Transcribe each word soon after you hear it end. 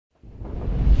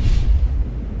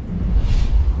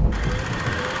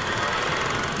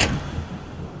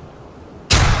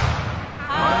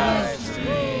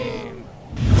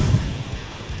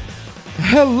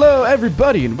Hello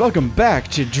everybody and welcome back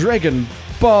to Dragon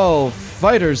Ball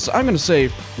Fighterz. I'm gonna say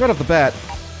right off the bat,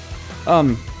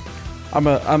 I'm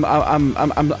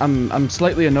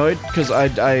slightly annoyed because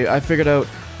I figured out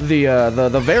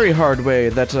the very hard way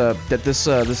that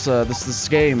this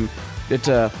game it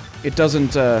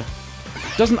doesn't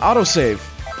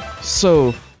autosave.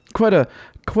 So quite a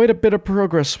bit of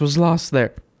progress was lost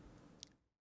there.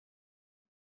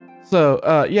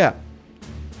 So yeah.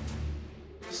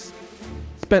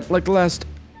 Spent like the last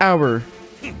hour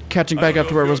catching back up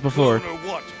to where I was before.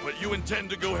 What, but you intend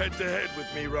to go head to head with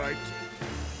me, right?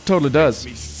 Totally does.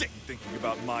 Makes me sick thinking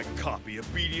about my copy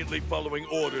obediently following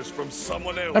orders from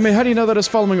someone else. I mean, how do you know that it's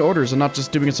following orders and not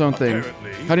just doing its own thing?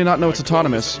 Apparently, How do you not know it's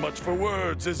autonomous? Much for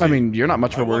words, is I it? mean, you're not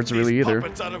much for words really either.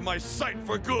 Puppets out of my sight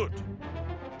for good.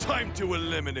 Time to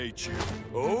eliminate you.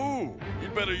 Oh,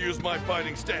 you'd better use my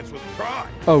fighting stance with pride.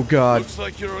 Oh God. Looks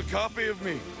like you're a copy of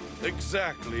me.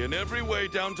 Exactly, in every way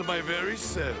down to my very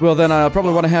cells. Well, then I'll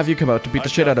probably want to have you come out to beat the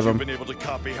shit out of him. You've been able to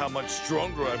copy how much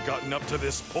stronger I've gotten up to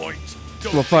this point.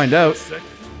 We'll find out.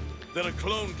 That a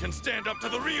clone can stand up to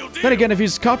the real deal. Then again, if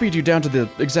he's copied you down to the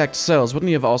exact cells, wouldn't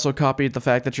he have also copied the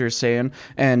fact that you're a Saiyan?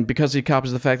 And because he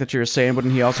copies the fact that you're a Saiyan,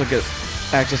 wouldn't he also get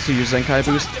access to your Zenkai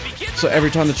boost? So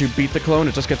every time that you beat the clone,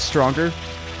 it just gets stronger?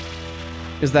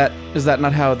 Is that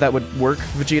not how that would work,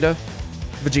 Vegeta?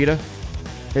 Vegeta?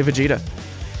 Hey, Vegeta.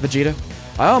 Vegeta.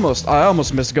 I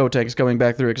almost missed Gotenks going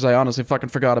back through it because I honestly fucking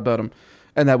forgot about him.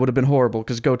 And that would have been horrible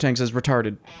because Gotenks is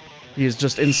retarded. He is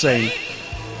just insane.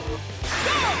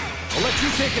 I'll let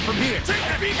you take it from here.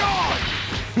 Be gone!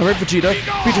 Alright, Vegeta.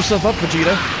 Beat yourself up,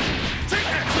 Vegeta.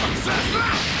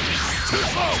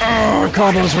 Oh,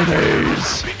 combos for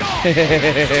days.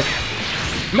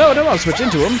 No, I don't want to switch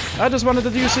into him. I just wanted to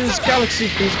use his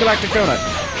galactic donut.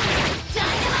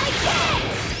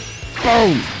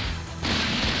 Boom!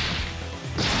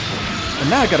 And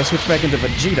now I gotta switch back into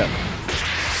Vegeta.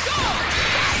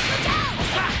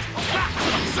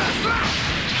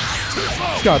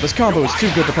 God, this combo is too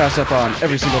good to pass up on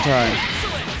every single time.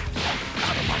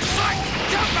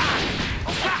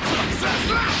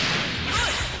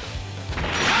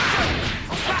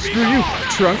 Screw you,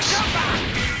 Trunks.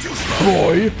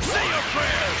 Boy.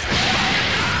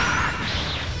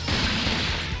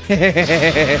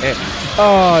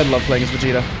 Oh, I love playing as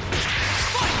Vegeta.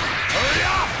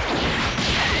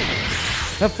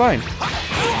 Have fine.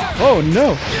 Oh no!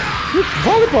 You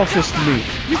volleyball fisted me,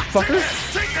 you fucker!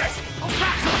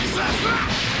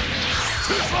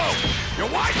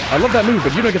 I love that move,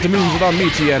 but you don't get to move it on me,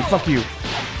 Tien. Fuck you.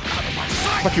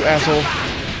 Fuck you, asshole.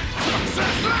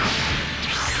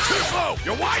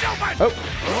 Oh,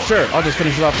 sure. I'll just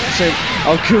finish it off the same.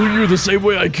 I'll kill you the same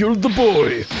way I killed the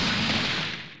boy.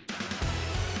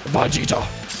 Vegeta.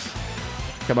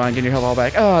 Come on, get your health all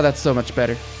back. Oh, that's so much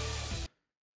better.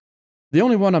 The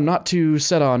only one I'm not too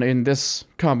set on in this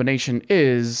combination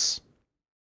is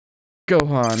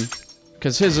Gohan,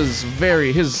 because his is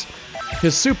very his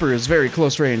super is very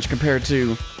close range compared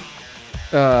to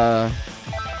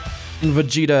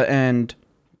Vegeta and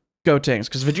Gotenks,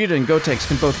 because Vegeta and Gotenks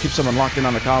can both keep someone locked in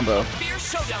on a combo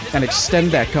and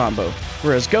extend that combo,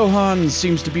 whereas Gohan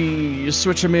seems to be you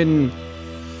switch him in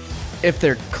if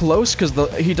they're close, because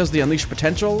he does the unleash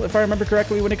potential, if I remember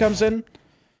correctly, when he comes in.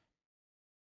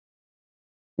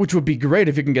 Which would be great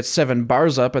if you can get 7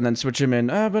 bars up and then switch him in.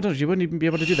 But you wouldn't even be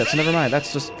able to do that, so never mind.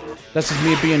 That's just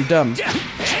me being dumb.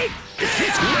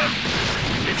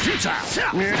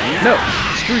 No,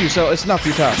 screw you, so it's not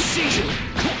futile.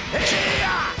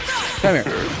 Come here.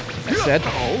 I said.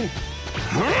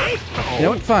 You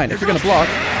know what? Fine. If you're gonna block,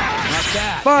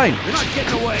 fine.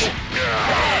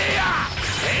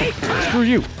 Screw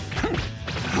you.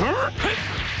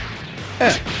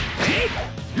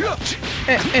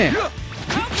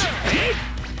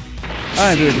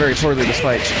 I'm doing very poorly this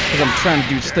fight, because I'm trying to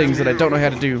do things that I don't know how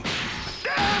to do.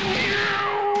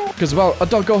 Because, well,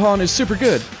 Adult Gohan is super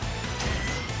good.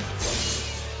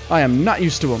 I am not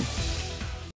used to him.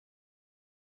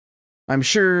 I'm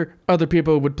sure other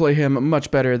people would play him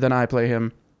much better than I play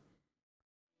him.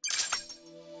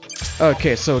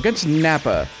 Okay, so against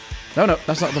Nappa. No,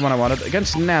 that's not the one I wanted.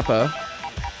 Against Nappa,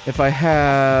 if I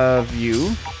have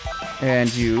you,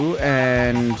 and you,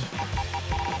 and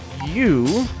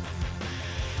you,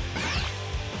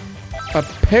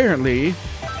 apparently,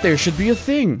 there should be a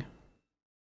thing.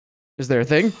 Is there a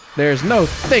thing? There's no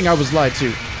thing. I was lied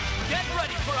to.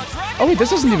 Oh wait,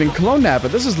 this isn't even clone Nappa.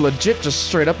 This is legit just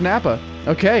straight up Nappa.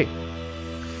 Okay.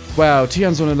 Wow,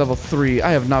 Tien's only level 3.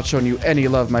 I have not shown you any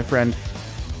love, my friend.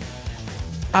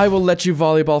 I will let you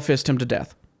volleyball fist him to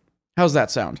death. How's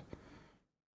that sound?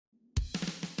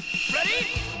 Ready?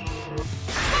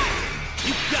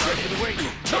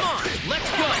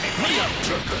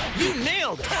 You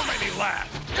nailed it. Don't make me laugh.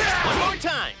 One more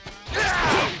time.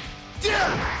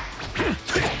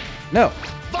 No.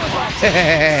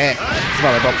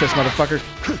 Volleyball fist, motherfucker.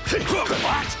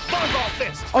 Volleyball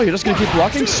fist. Oh, you're just gonna keep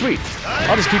blocking? Sweet.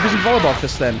 I'll just keep using volleyball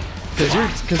fist then,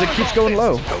 because it keeps going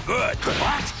low. No good.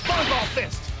 Volleyball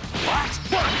fist.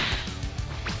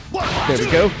 There we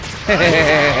go.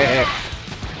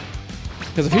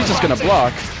 Because if he's just gonna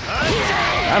block,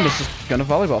 I'm just gonna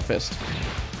volleyball fist.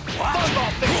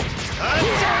 Volleyball fist.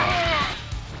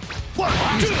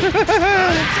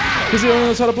 Because he only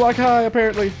knows how to block high,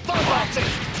 apparently. Volleyball fist.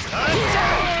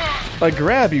 A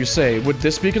grab, you say? Would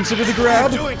this be considered a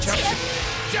grab? Doing, Chelsea.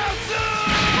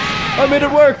 I made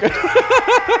it work!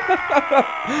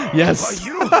 Yes.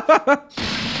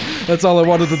 That's all I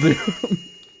wanted to do.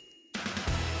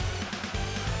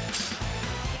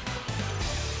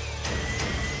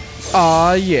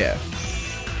 Aw, yeah.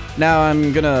 Now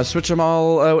I'm gonna switch them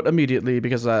all out immediately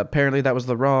because apparently that was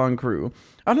the wrong crew.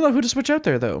 I don't know who to switch out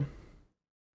there, though.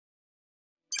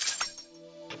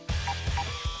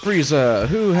 Frieza.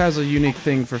 Who has a unique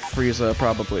thing for Frieza,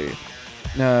 probably?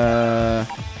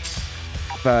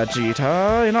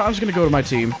 Vegeta. You know, I'm just gonna go to my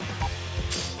team.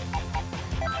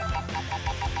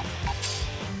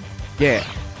 Yeah.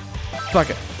 Fuck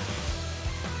it.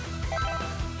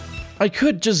 I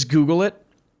could just Google it,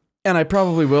 and I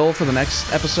probably will for the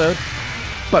next episode.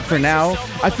 But for now,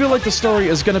 I feel like the story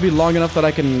is gonna be long enough that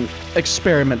I can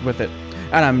experiment with it.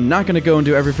 And I'm not gonna go and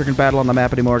do every freaking battle on the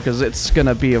map anymore, because it's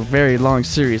gonna be a very long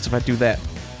series if I do that.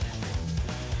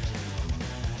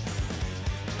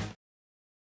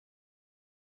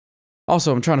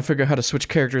 Also, I'm trying to figure out how to switch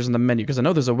characters in the menu, because I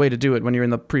know there's a way to do it when you're in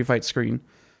the pre-fight screen.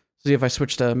 See if I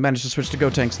managed to switch to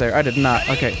Gotenks there. I did not.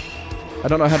 Okay. I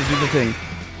don't know how to do the thing.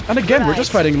 And again, we're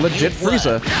just fighting legit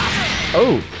Frieza.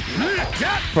 Oh.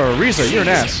 Frieza, you're an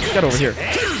ass. Get over here.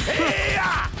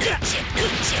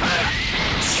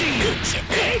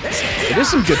 It is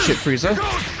some good shit, Frieza.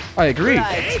 I agree.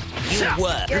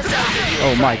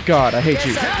 Oh my god, I hate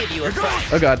you.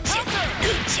 Oh god.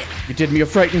 You did me a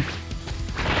frighten.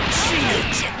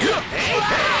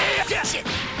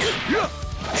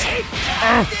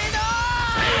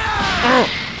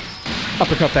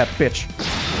 Uppercut that bitch.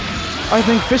 I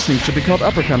think fisting should be called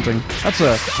uppercutting. That's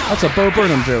a Bo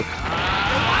Burnham joke.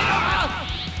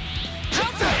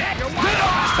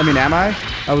 I mean, am I?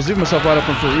 I was leaving myself wide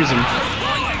open for a reason.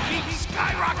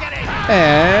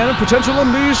 And potential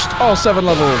unleashed, all 7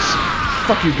 levels.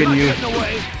 Fuck you, Ginyu.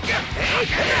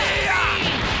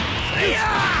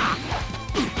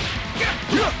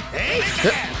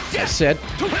 I said.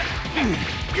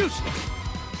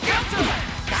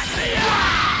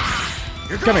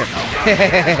 Come here.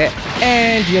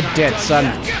 And you're dead, son.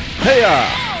 Hey-ya!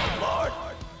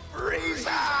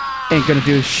 Ain't gonna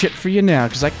do shit for you now,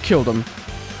 because I killed him.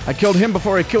 I killed him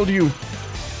before I killed you.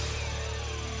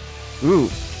 Ooh.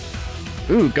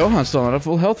 Ooh, Gohan's still not at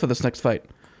full health for this next fight.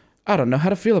 I don't know how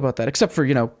to feel about that, except for,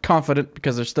 you know, confident,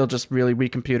 because they're still just really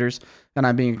weak computers, and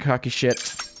I'm being cocky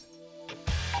shit.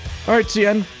 Alright,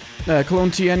 Tien. Clone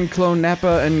Tien, clone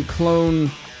Nappa, and clone...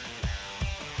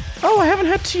 Oh, I haven't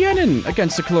had Tien in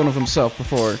against a clone of himself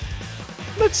before.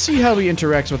 Let's see how he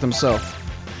interacts with himself.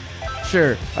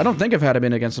 Sure, I don't think I've had him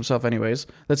in against himself anyways.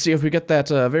 Let's see if we get that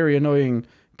very annoying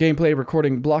gameplay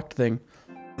recording blocked thing.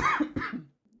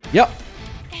 Yep.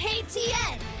 Hey,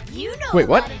 Tien, you know Wait, a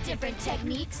what? lot of different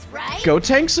techniques, right?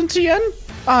 Gotenks and Tien?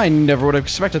 I never would have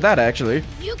expected that, actually.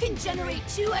 You can generate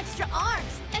 2 extra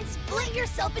arms and split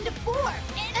yourself into 4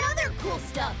 and other cool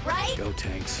stuff, right?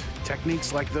 Gotenks.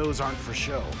 Techniques like those aren't for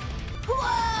show.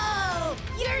 Whoa!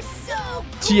 You're so cool!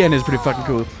 Tien is pretty fucking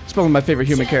cool. It's probably my favorite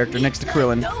human character next to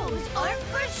Krillin. Those aren't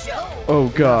for show. Oh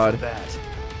god. That.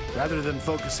 Rather than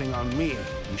focusing on me,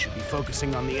 you should be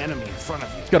focusing on the enemy in front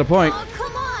of you. Got a point. Oh,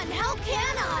 come on, how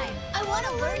can I? I want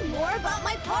to learn more about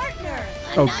my partner.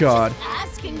 I'm Oh, not God. just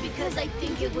asking because I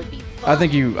think it would be fun. I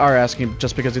think you are asking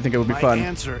just because you think it would be My fun.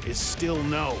 answer is still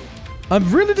no. I'm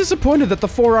really disappointed that the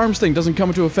 4 arms thing doesn't come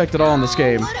into effect at all in this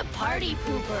game. What a party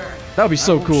pooper. That would be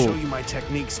so I won't cool. show you my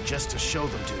techniques just to show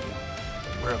them to you.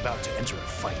 We're about to enter a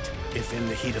fight. If in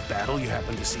the heat of battle you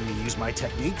happen to see me use my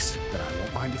techniques, then I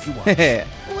won't mind if you watch. Wait,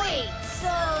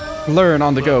 so... Learn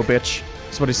on the go, bitch.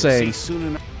 That's what he's saying. See soon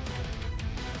enough.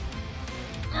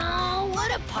 Oh,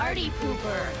 what a party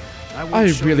pooper. I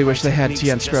really wish they had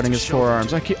Tien sprouting his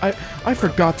forearms. I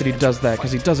forgot that he does that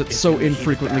because he does it so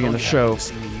infrequently in the show.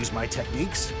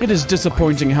 It is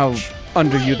disappointing how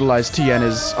underutilized Tien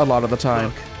is a lot of the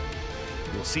time.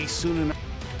 You'll see soon enough.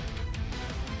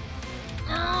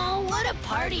 Oh, what a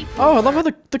party pooper. Oh, I love how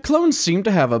the clones seem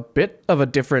to have a bit of a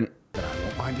different I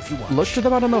won't mind if you watch. look to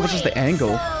them. I don't know if it's just the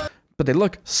angle, but they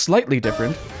look slightly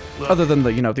different. Other than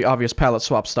the, you know, the obvious palette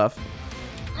swap stuff.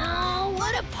 Oh,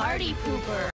 what a party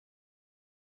pooper.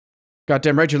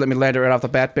 Goddamn right you let me land it right off the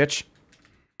bat, bitch.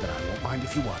 I won't mind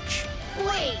if you watch.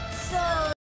 Wait,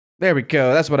 so... There we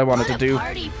go, that's what I wanted to do.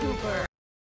 Party pooper.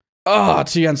 Oh,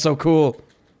 Tien's so cool.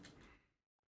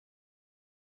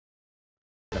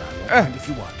 I won't mind if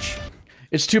you watch.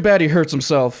 It's too bad he hurts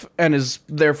himself, and is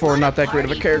therefore not that great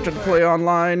of a character to play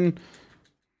online.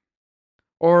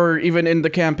 Or even in the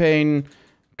campaign,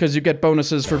 because you get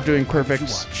bonuses for doing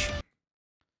perfects.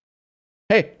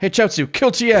 Hey, Chaozu, kill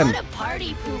Tien! What a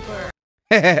party pooper.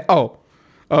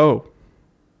 Oh.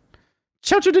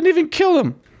 Chaozu didn't even kill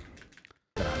him!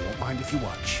 I won't mind if you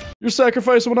watch. Your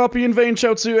sacrifice will not be in vain,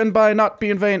 Chaozu, and by not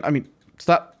be in vain, I mean,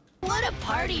 stop. What a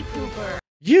party pooper.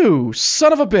 You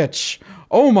son of a bitch!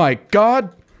 Oh my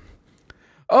god!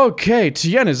 Okay,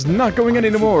 Tien is not going in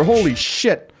anymore, holy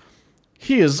shit!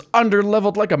 He is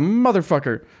under-leveled like a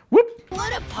motherfucker. Whoop!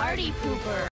 What a party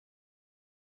pooper.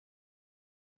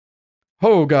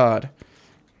 Oh god.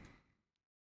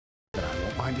 I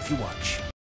won't mind if you watch.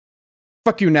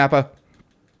 Fuck you, Nappa.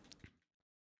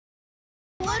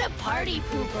 What a party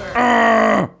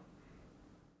pooper.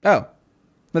 Oh.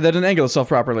 That didn't angle itself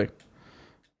properly.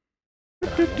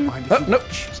 Oh, nope.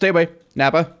 Stay away,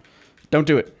 Nappa. Don't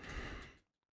do it.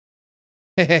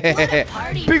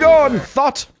 Begone,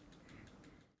 thought!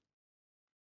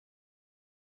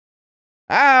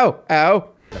 Ow! Ow!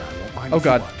 Oh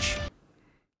god.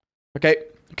 Okay,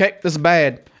 this is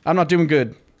bad. I'm not doing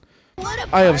good.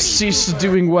 I have ceased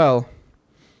doing well.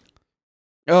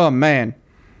 Oh man.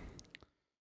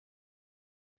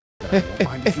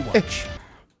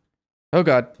 Oh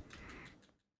god.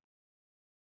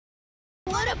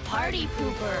 What a party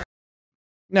pooper.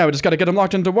 Now we just gotta get him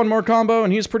locked into one more combo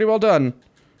and he's pretty well done.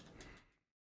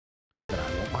 I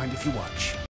won't mind if you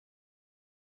watch.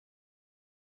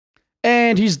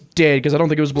 And he's dead because I don't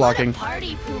think it was blocking. What a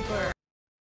party pooper.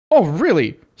 Oh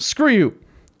really? Screw you.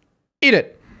 Eat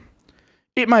it.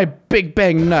 Eat my big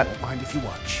bang nut. Mind if you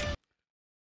watch.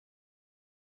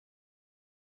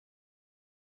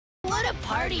 What a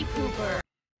party pooper.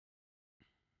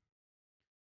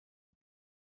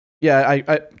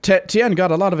 Yeah, Tien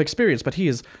got a lot of experience, but he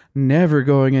is never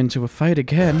going into a fight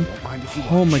again.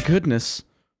 Oh my goodness.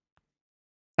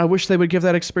 I wish they would give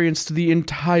that experience to the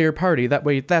entire party. That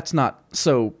way, that's not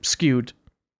so skewed.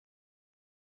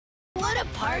 What a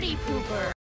party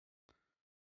pooper.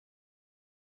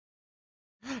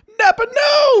 Nappa,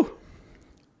 no!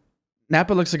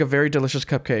 Nappa looks like a very delicious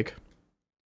cupcake.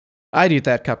 I'd eat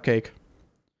that cupcake.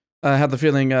 I have the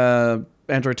feeling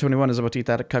Android 21 is about to eat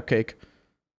that cupcake.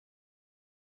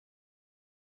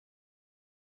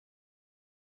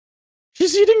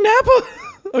 She's eating Nappa!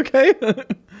 Okay.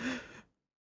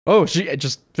 Oh, she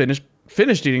just finished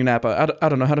eating Nappa. I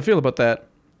don't know how to feel about that.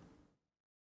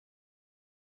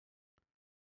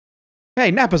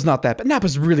 Hey, Nappa's not that bad.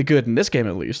 Nappa's really good in this game,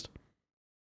 at least.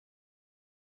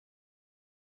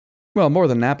 Well, more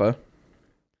than Nappa.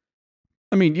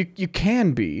 I mean, you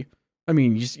can be. I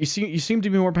mean, you seem to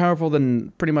be more powerful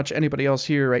than pretty much anybody else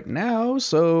here right now,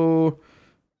 so...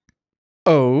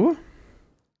 Oh...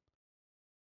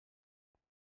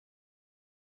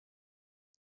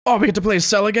 Oh, we get to play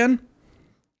Cell again?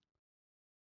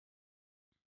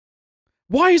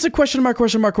 Why is it question mark,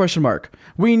 question mark, question mark?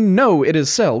 We know it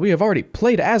is Cell. We have already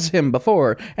played as him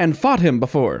before and fought him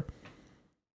before.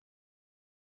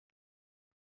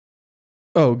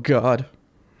 Oh, God.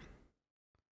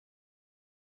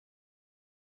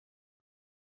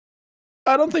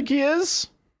 I don't think he is.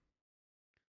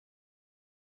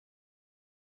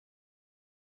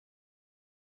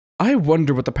 I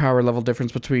wonder what the power level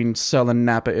difference between Cell and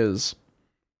Nappa is.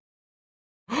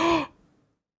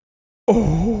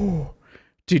 Oh!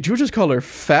 Did you just call her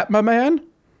fat, my man?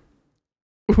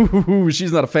 Ooh,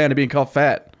 she's not a fan of being called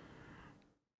fat.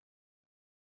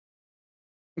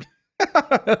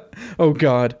 Oh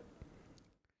god.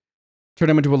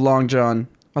 Turn him into a long john.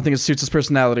 I think it suits his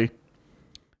personality.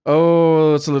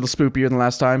 Oh, it's a little spoopier than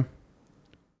last time.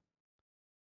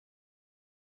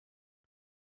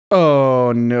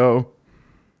 Oh no.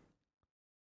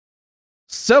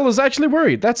 Cell is actually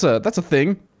worried. That's a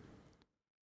thing.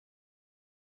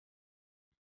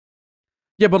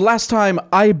 Yeah, but last time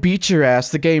I beat your ass,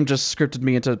 the game just scripted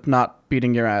me into not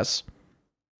beating your ass.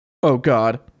 Oh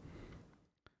god.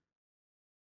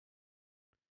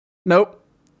 Nope.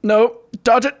 Nope.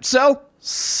 Dodge it, Cell.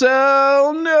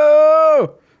 Cell,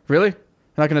 no! Really? You're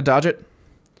not gonna dodge it?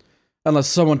 Unless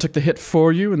someone took the hit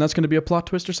for you and that's gonna be a plot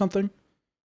twist or something?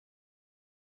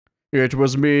 It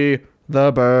was me,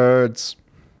 the birds.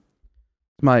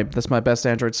 That's my best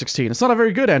Android 16. It's not a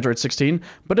very good Android 16,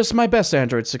 but it's my best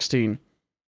Android 16.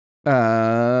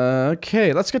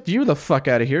 Okay, let's get you the fuck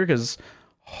out of here, because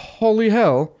holy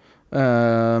hell.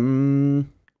 Yeah,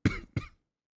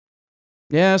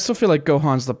 I still feel like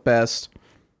Gohan's the best.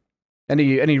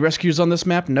 Any rescues on this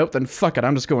map? Nope, then fuck it,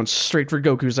 I'm just going straight for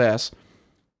Goku's ass.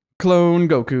 Clone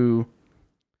Goku.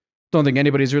 Don't think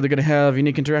anybody's really gonna have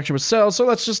unique interaction with Cell, so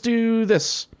let's just do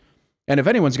this. And if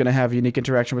anyone's gonna have unique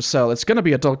interaction with Cell, it's gonna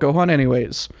be Adult Gohan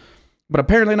anyways. But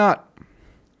apparently not.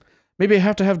 Maybe I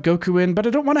have to have Goku in, but I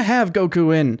don't want to have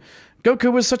Goku in.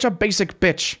 Goku is such a basic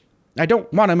bitch. I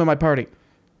don't want him in my party.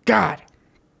 God.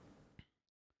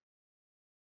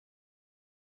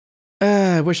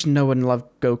 I wish no one loved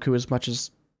Goku as much as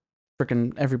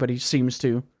frickin' everybody seems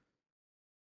to.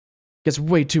 Gets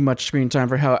way too much screen time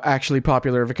for how actually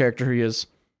popular of a character he is.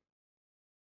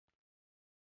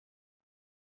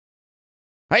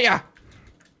 Hiya!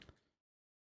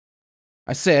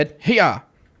 I said, hiya!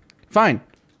 Fine.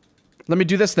 Let me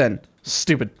do this then.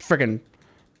 Stupid frickin'.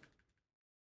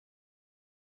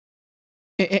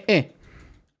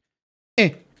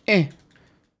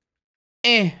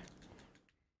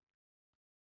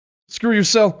 Screw you,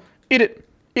 Cell. Eat it.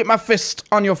 Eat my fist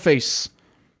on your face.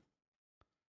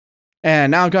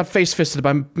 And now I got face fisted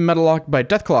by by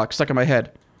Death Clock stuck in my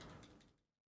head.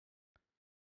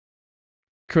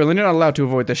 Krillin, you're not allowed to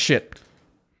avoid this shit.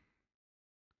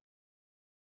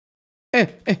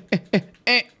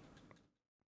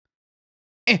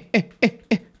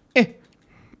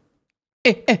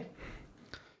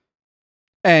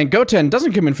 And Goten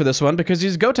doesn't come in for this one because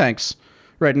he's Gotenks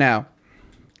right now.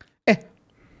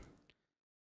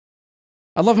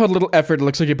 I love how little effort it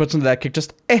looks like he puts into that kick.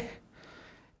 Just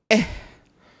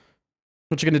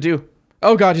What you gonna do?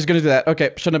 Oh god, he's gonna do that.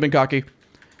 Okay, shouldn't have been cocky.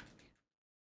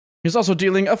 He's also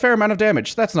dealing a fair amount of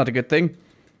damage. That's not a good thing.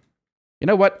 You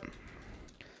know what?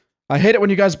 I hate it when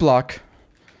you guys block.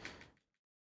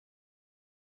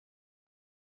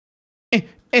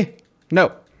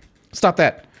 No. Stop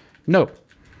that. No.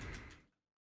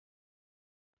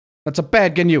 That's a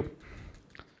bad Ginyu.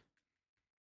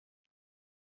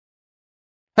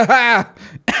 Haha!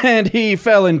 And he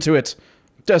fell into it.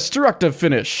 Destructive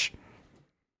finish.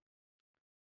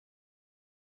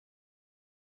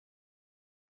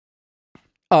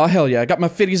 Oh, hell yeah. I got my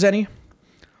 50 zenny.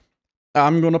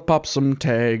 I'm gonna pop some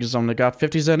tags. Only got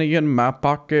 50 zenny in my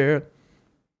pocket.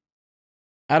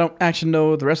 I don't actually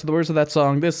know the rest of the words of that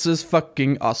song. This is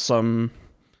fucking awesome.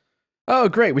 Oh,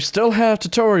 great. We still have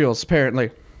tutorials,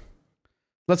 apparently.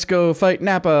 Let's go fight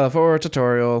Nappa for a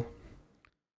tutorial.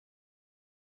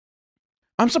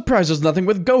 I'm surprised there's nothing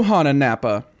with Gohan and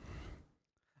Nappa.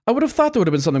 I would have thought there would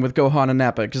have been something with Gohan and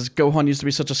Nappa, because Gohan used to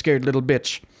be such a scared little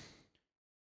bitch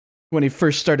when he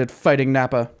first started fighting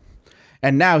Nappa.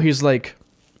 And now he's like...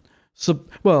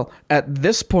 well, at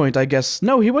this point, I guess...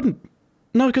 No, he wouldn't...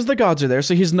 No, because the gods are there,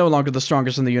 so he's no longer the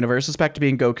strongest in the universe. It's back to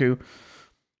being Goku.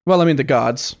 Well, I mean the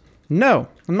gods. No,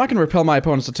 I'm not going to repel my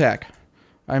opponent's attack.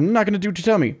 I'm not going to do what you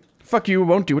tell me. Fuck you,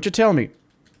 won't do what you tell me.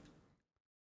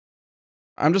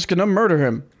 I'm just going to murder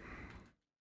him.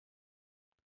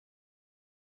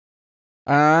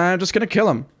 I'm just going to kill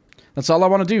him. That's all I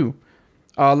want to do.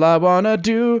 All I want to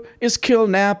do is kill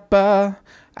Nappa.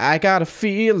 I got a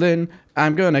feeling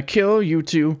I'm going to kill you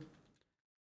too.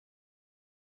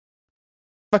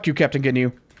 Fuck you, Captain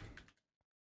Ginyu.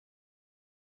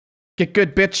 Get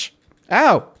good, bitch.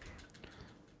 Ow!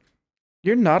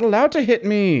 You're not allowed to hit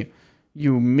me,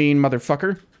 you mean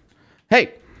motherfucker.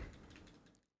 Hey!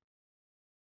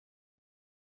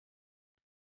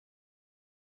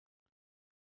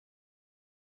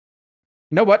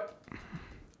 You know what?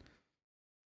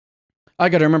 I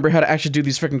gotta remember how to actually do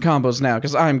these freaking combos now,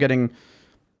 because I'm getting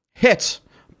hit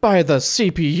by the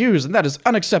CPUs, and that is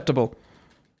unacceptable.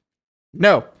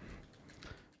 No.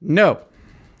 No.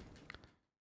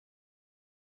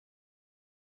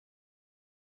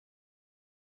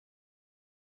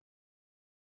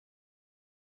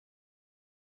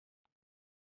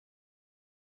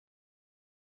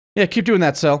 Yeah, keep doing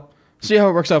that, Cell. See how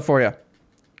it works out for you.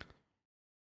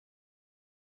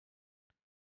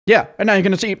 Yeah, and now you're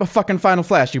gonna eat a fucking Final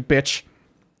Flash, you bitch.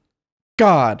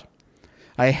 God.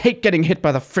 I hate getting hit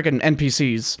by the freaking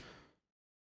NPCs.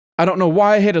 I don't know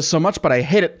why I hate it so much, but I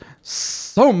hate it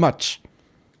so much.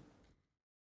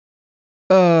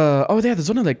 Oh yeah, there's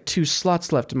only like 2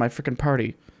 slots left in my freaking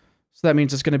party. So that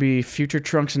means it's gonna be Future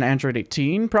Trunks and Android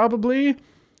 18, probably?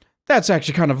 That's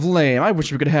actually kind of lame. I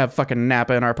wish we could have fucking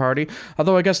Nappa in our party.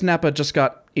 Although I guess Nappa just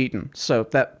got eaten, so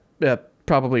that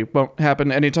probably won't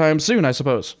happen anytime soon, I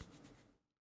suppose.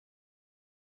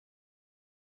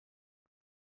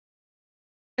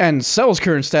 And Cell's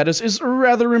current status is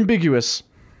rather ambiguous.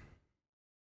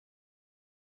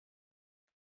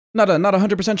 Not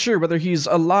 100% sure whether he's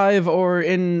alive or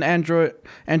in Android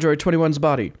 21's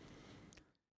body.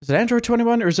 Is it Android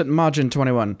 21 or is it Majin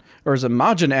 21? Or is it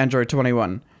Majin Android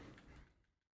 21?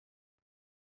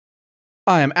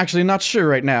 I am actually not sure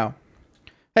right now.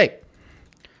 Hey,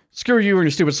 screw you and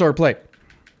your stupid sword play.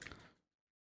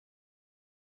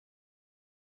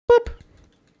 Boop.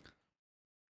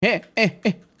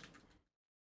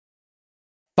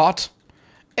 Thought.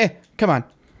 Come on.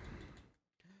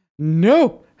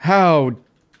 No! How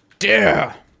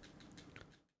dare!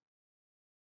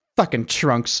 Fucking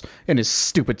Trunks and his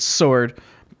stupid sword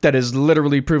that is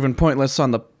literally proven pointless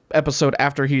on the episode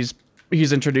after he's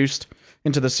introduced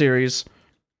into the series.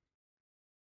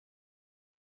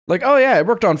 Like, oh yeah, it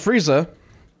worked on Frieza,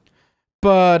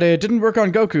 but it didn't work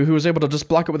on Goku, who was able to just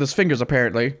block it with his fingers,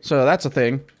 apparently. So that's a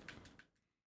thing.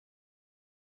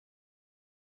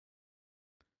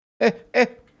 You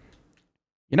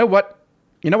know what?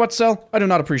 You know what, Cell? I do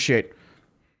not appreciate.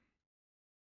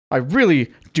 I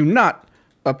really do not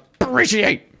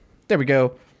appreciate. There we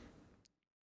go.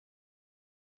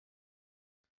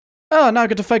 Oh, now I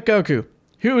get to fight Goku.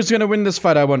 Who's gonna win this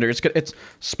fight, I wonder? It's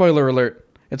spoiler alert.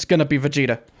 It's gonna be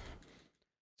Vegeta.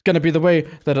 It's gonna be the way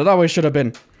that it always should have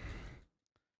been.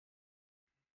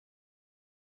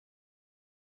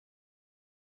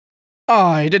 Oh,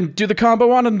 I didn't do the combo I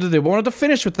wanted to do. I wanted to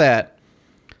finish with that.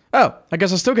 Oh, I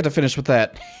guess I still get to finish with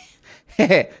that.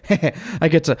 I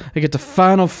get to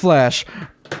final flash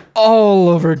all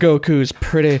over Goku's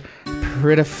pretty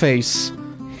face.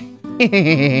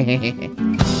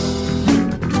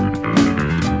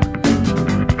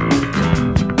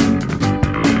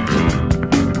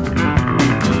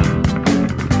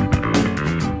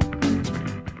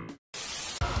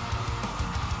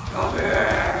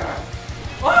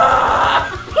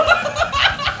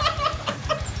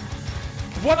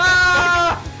 What?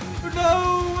 Ah!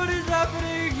 No! What is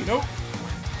happening? Nope.